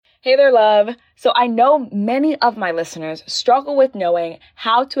Hey there, love. So I know many of my listeners struggle with knowing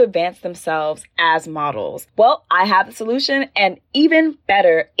how to advance themselves as models. Well, I have the solution, and even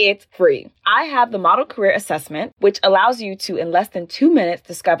better, it's free. I have the Model Career Assessment, which allows you to, in less than 2 minutes,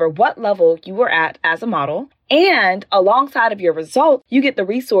 discover what level you are at as a model. And alongside of your result, you get the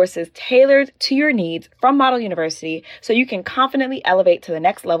resources tailored to your needs from Model University so you can confidently elevate to the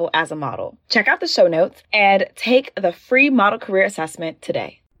next level as a model. Check out the show notes and take the free Model Career Assessment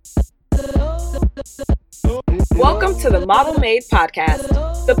today. Welcome to the Model Made Podcast,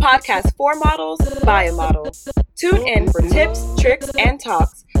 the podcast for models by a model. Tune in for tips, tricks, and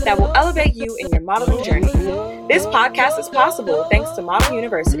talks that will elevate you in your modeling journey. This podcast is possible thanks to Model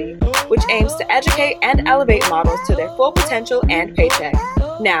University, which aims to educate and elevate models to their full potential and paycheck.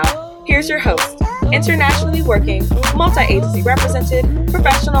 Now, here's your host, internationally working, multi-agency represented,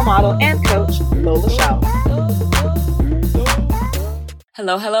 professional model and coach, Lola Shaw.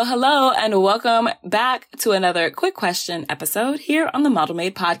 Hello, and welcome back to another quick question episode here on the Model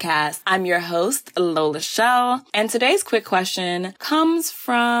Made Podcast. I'm your host, Lola Shaw, and today's quick question comes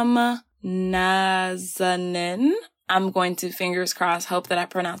from Nazanin. I'm going to fingers crossed hope that I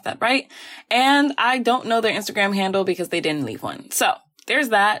pronounced that right. And I don't know their Instagram handle because they didn't leave one. So there's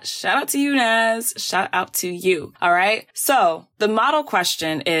that. Shout out to you, Naz. Shout out to you. All right. So the model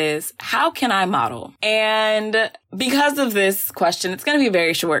question is, how can I model? And because of this question, it's going to be a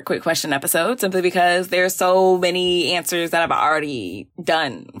very short, quick question episode, simply because there's so many answers that I've already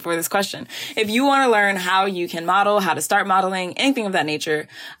done for this question. If you want to learn how you can model, how to start modeling, anything of that nature,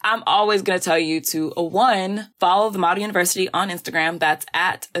 I'm always going to tell you to, one, follow the Model University on Instagram. That's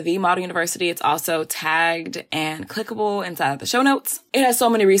at the Model University. It's also tagged and clickable inside of the show notes. It has so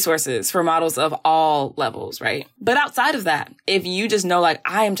many resources for models of all levels, right? But outside of that, if you just know, like,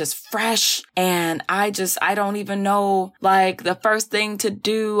 I am just fresh and I don't even know, like, the first thing to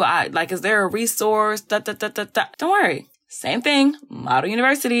do, is there a resource? Don't worry. Same thing, Model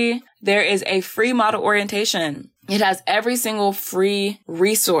University. There is a free model orientation. It has every single free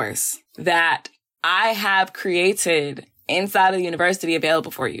resource that I have created inside of the university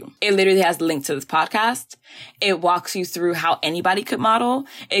available for you. It literally has links to this podcast. It walks you through how anybody could model.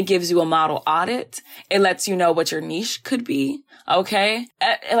 It gives you a model audit. It lets you know what your niche could be. Okay.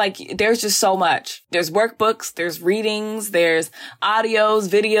 There's just so much. There's workbooks, there's readings, there's audios,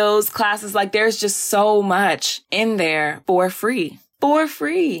 videos, classes. There's just so much in there for free.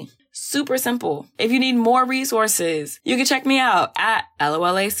 Super simple. If you need more resources, you can check me out at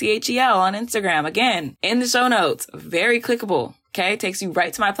LOLACHEL on Instagram. Again, in the show notes, very clickable. Okay. Takes you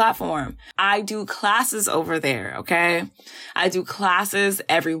right to my platform. I do classes over there. Okay. I do classes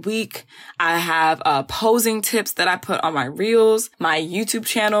every week. I have posing tips that I put on my reels, my YouTube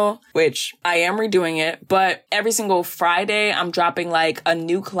channel, which I am redoing it, but every single Friday I'm dropping a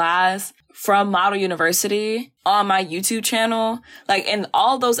new class from Model University on my YouTube channel. And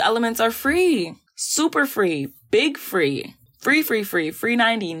all those elements are free, super free, big free. Free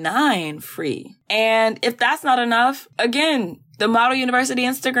 99 free. And if that's not enough, again, the Model University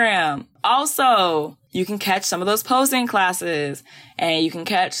Instagram. Also, you can catch some of those posing classes and you can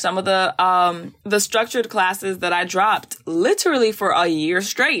catch some of the structured classes that I dropped literally for a year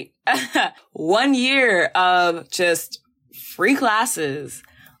straight. 1 year of just free classes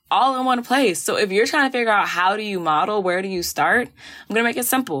all in one place. So if you're trying to figure out how do you model, where do you start? I'm going to make it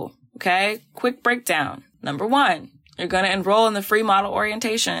simple. Okay. Quick breakdown. Number 1. You're going to enroll in the free model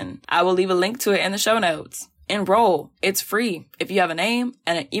orientation. I will leave a link to it in the show notes. Enroll. It's free. If you have a name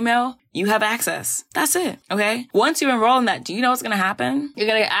and an email, you have access. That's it. Okay. Once you enroll in that, do you know what's going to happen? You're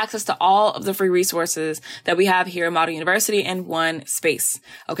going to get access to all of the free resources that we have here at Model University in one space.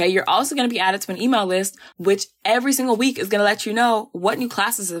 Okay. You're also going to be added to an email list, which every single week is going to let you know what new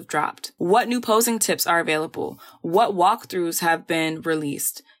classes have dropped, what new posing tips are available, what walkthroughs have been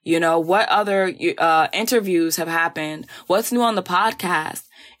released, what other interviews have happened, what's new on the podcast.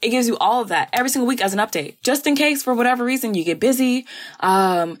 It gives you all of that every single week as an update, just in case for whatever reason you get busy.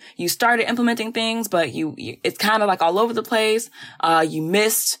 You started implementing things, but it's kind of all over the place. You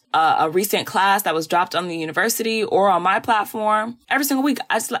missed a recent class that was dropped on the university or on my platform. Every single week,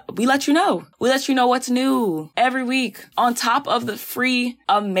 we let you know. We let you know what's new every week on top of the free,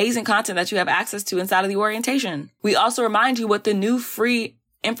 amazing content that you have access to inside of the orientation. We also remind you what the new free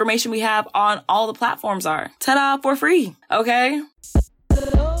information we have on all the platforms are. Ta-da, for free. Okay.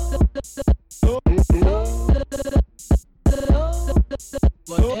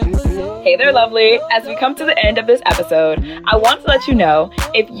 Hey there, lovely. As we come to the end of this episode, I want to let you know,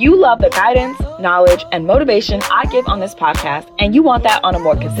 if you love the guidance, knowledge, and motivation I give on this podcast, and you want that on a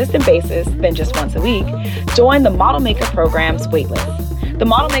more consistent basis than just once a week, join the Model Maker Program's waitlist. The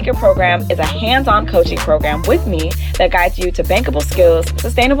Model Maker program is a hands-on coaching program with me that guides you to bankable skills,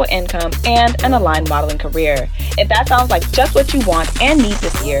 sustainable income, and an aligned modeling career. If that sounds like just what you want and need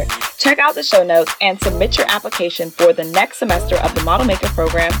this year, check out the show notes and submit your application for the next semester of the Model Maker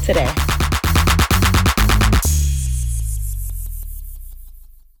program today.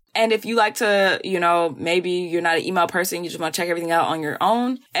 And if you like to, maybe you're not an email person, you just want to check everything out on your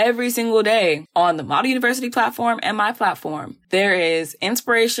own, every single day on the Model University platform and my platform, there is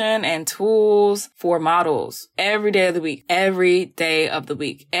inspiration and tools for models every day of the week, every day of the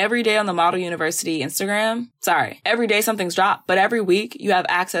week, every day on the Model University Instagram. Every day something's dropped, but every week you have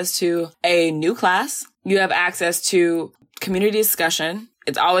access to a new class. You have access to community discussion.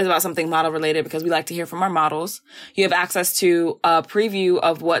 It's always about something model related because we like to hear from our models. You have access to a preview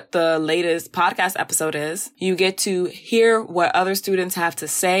of what the latest podcast episode is. You get to hear what other students have to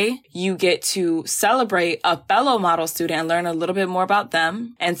say. You get to celebrate a fellow model student and learn a little bit more about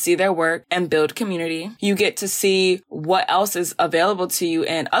them and see their work and build community. You get to see what else is available to you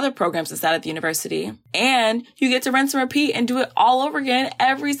in other programs inside of the university. And you get to rinse and repeat and do it all over again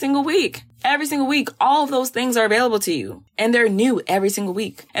every single week. Every single week, all of those things are available to you and they're new every single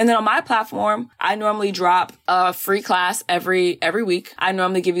week. And then on my platform, I normally drop a free class every week. I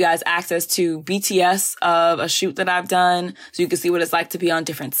normally give you guys access to BTS of a shoot that I've done so you can see what it's like to be on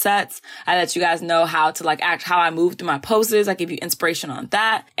different sets. I let you guys know how to act, how I move through my poses. I give you inspiration on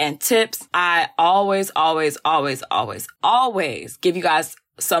that and tips. I always give you guys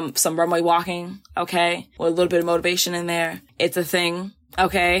some runway walking, okay? With a little bit of motivation in there. It's a thing.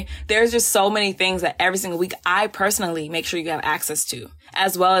 Okay. There's just so many things that every single week I personally make sure you have access to,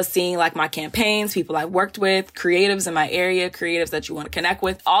 as well as seeing my campaigns, people I worked with, creatives in my area, creatives that you want to connect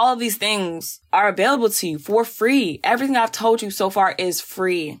with. All of these things are available to you for free. Everything I've told you so far is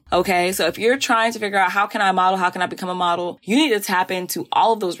free. Okay. So if you're trying to figure out how can I model, how can I become a model, you need to tap into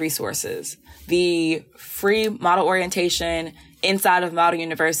all of those resources. The free model orientation inside of Model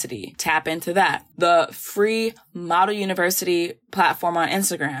University. Tap into that. The free Model University platform on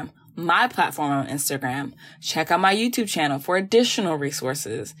Instagram. My platform on Instagram. Check out my YouTube channel for additional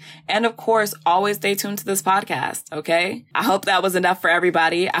resources. And of course, always stay tuned to this podcast, okay? I hope that was enough for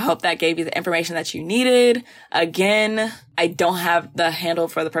everybody. I hope that gave you the information that you needed. Again, I don't have the handle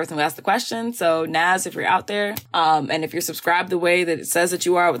for the person who asked the question. So Naz, if you're out there, and if you're subscribed the way that it says that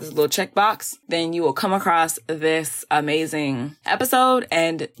you are with this little checkbox, then you will come across this amazing episode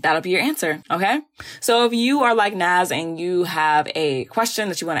and that'll be your answer. Okay. So if you are like Naz and you have a question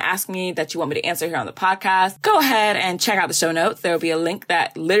that you want to ask me that you want me to answer here on the podcast, go ahead and check out the show notes. There will be a link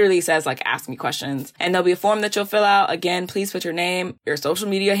that literally says ask me questions, and there'll be a form that you'll fill out. Again, please put your name, your social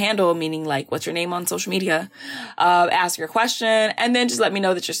media handle, meaning what's your name on social media, ask your question, and then just let me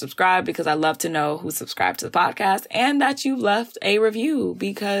know that you're subscribed because I love to know who's subscribed to the podcast and that you left a review,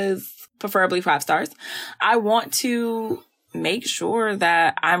 because preferably 5 stars. I want to make sure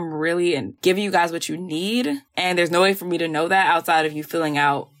that I'm really and giving you guys what you need. And there's no way for me to know that outside of you filling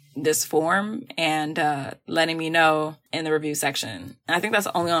out this form and letting me know in the review section. And I think that's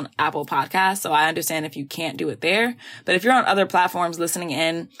only on Apple Podcasts, so I understand if you can't do it there. But if you're on other platforms listening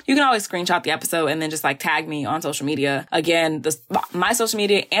in, you can always screenshot the episode and then just tag me on social media. Again, my social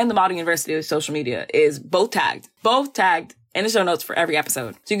media and the Model University social media is both tagged in the show notes for every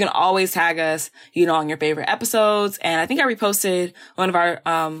episode. So you can always tag us, on your favorite episodes. And I think I reposted one of our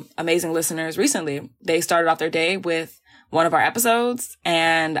amazing listeners recently. They started off their day with one of our episodes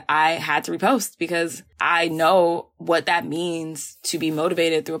and I had to repost because I know what that means to be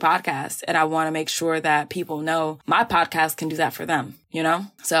motivated through a podcast. And I want to make sure that people know my podcast can do that for them,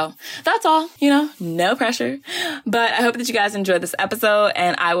 So that's all, no pressure. But I hope that you guys enjoyed this episode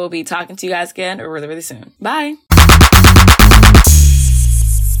and I will be talking to you guys again really, really soon. Bye.